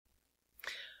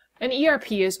An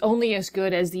ERP is only as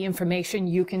good as the information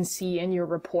you can see in your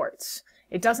reports.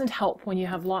 It doesn't help when you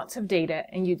have lots of data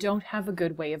and you don't have a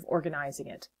good way of organizing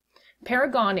it.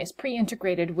 Paragon is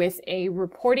pre-integrated with a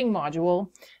reporting module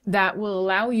that will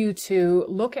allow you to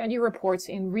look at your reports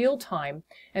in real time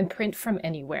and print from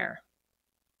anywhere.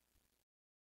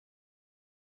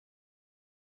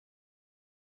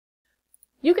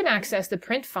 You can access the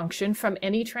print function from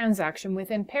any transaction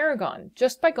within Paragon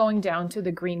just by going down to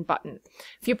the green button.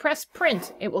 If you press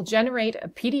print, it will generate a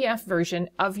PDF version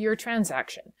of your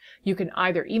transaction. You can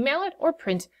either email it or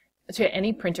print to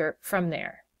any printer from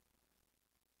there.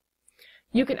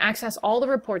 You can access all the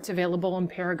reports available in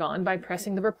Paragon by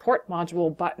pressing the Report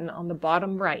Module button on the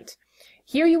bottom right.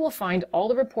 Here you will find all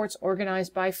the reports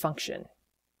organized by function.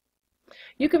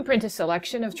 You can print a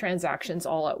selection of transactions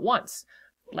all at once,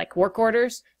 like work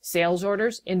orders, sales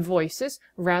orders, invoices,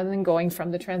 rather than going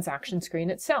from the transaction screen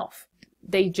itself.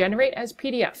 They generate as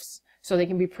PDFs, so they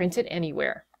can be printed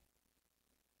anywhere.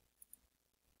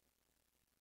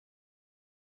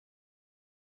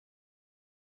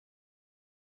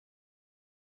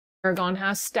 Paragon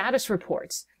has status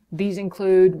reports. These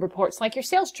include reports like your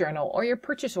sales journal or your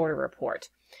purchase order report.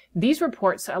 These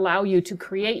reports allow you to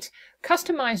create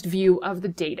customized view of the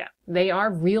data. They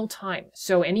are real time,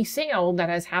 so any sale that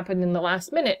has happened in the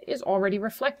last minute is already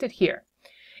reflected here.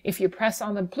 If you press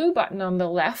on the blue button on the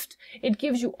left, it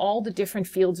gives you all the different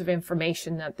fields of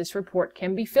information that this report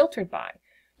can be filtered by.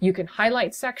 You can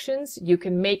highlight sections, you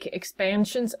can make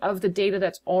expansions of the data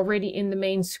that's already in the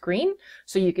main screen,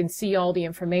 so you can see all the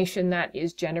information that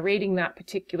is generating that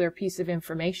particular piece of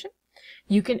information.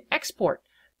 You can export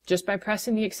just by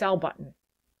pressing the Excel button.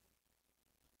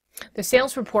 The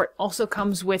sales report also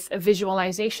comes with a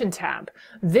visualization tab.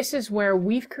 This is where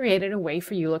we've created a way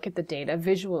for you to look at the data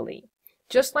visually.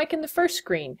 Just like in the first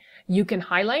screen, you can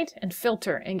highlight and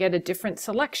filter and get a different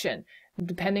selection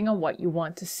depending on what you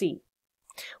want to see.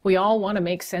 We all want to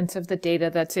make sense of the data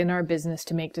that's in our business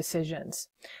to make decisions.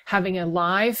 Having a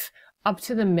live,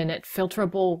 up-to-the-minute,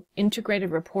 filterable,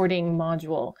 integrated reporting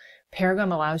module,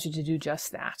 Paragon allows you to do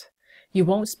just that. You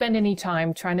won't spend any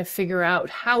time trying to figure out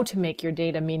how to make your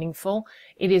data meaningful.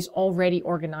 It is already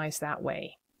organized that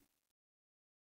way.